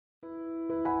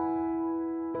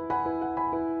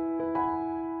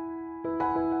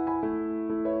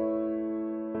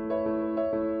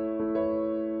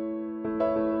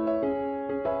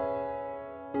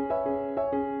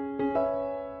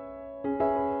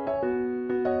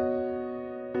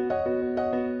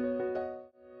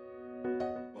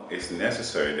it's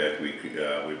necessary that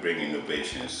we bring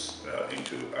innovations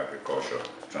into agricultural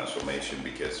transformation,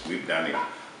 because we've done it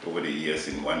over the years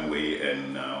in one way,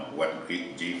 and what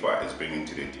GFAR is bringing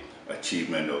to the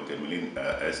achievement of the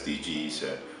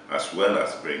SDGs, as well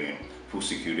as bringing food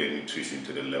security and nutrition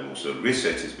to the level. So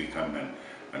research is becoming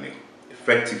an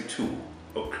effective tool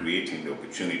of creating the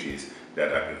opportunities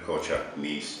that agriculture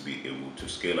needs to be able to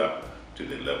scale up to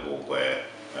the level where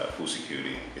food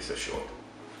security is assured.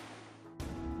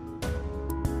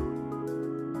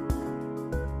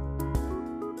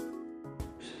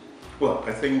 Well,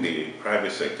 I think the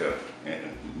private sector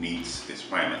needs its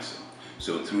financing.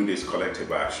 So through this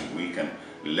collective action, we can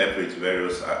leverage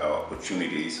various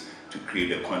opportunities to create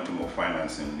the quantum of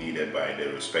financing needed by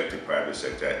the respective private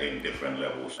sector in different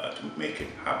levels to make it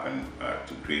happen,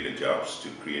 to create the jobs, to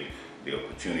create the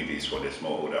opportunities for the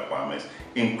smallholder farmers,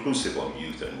 inclusive of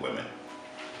youth and women.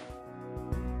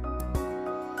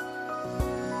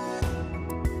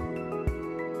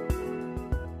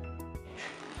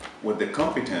 With the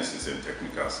competencies and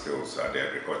technical skills at the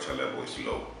agriculture level is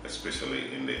low,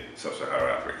 especially in the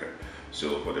sub-Saharan Africa.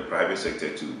 So for the private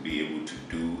sector to be able to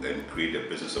do and create the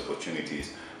business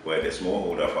opportunities where the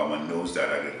smallholder farmer knows that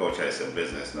agriculture is a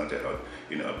business, not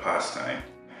a pastime,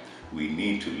 we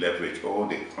need to leverage all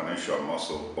the financial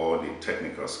muscle, all the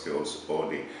technical skills, all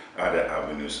the other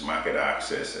avenues, market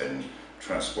access and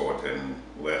transport and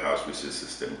warehouse research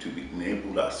system to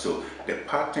enable us. So the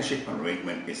partnership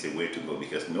arrangement is the way to go,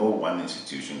 because no one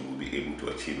institution will be able to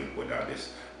achieve it without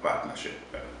this partnership.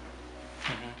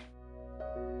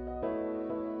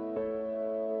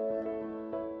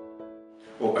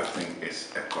 Oh, I think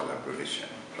it's a collaboration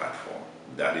platform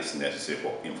that is necessary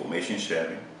for information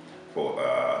sharing, for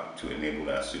to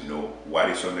enable us to know what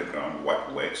is on the ground,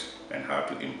 what works, and how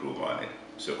to improve on it.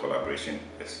 So collaboration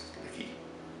is the key.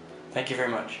 Thank you very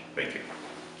much. Thank you.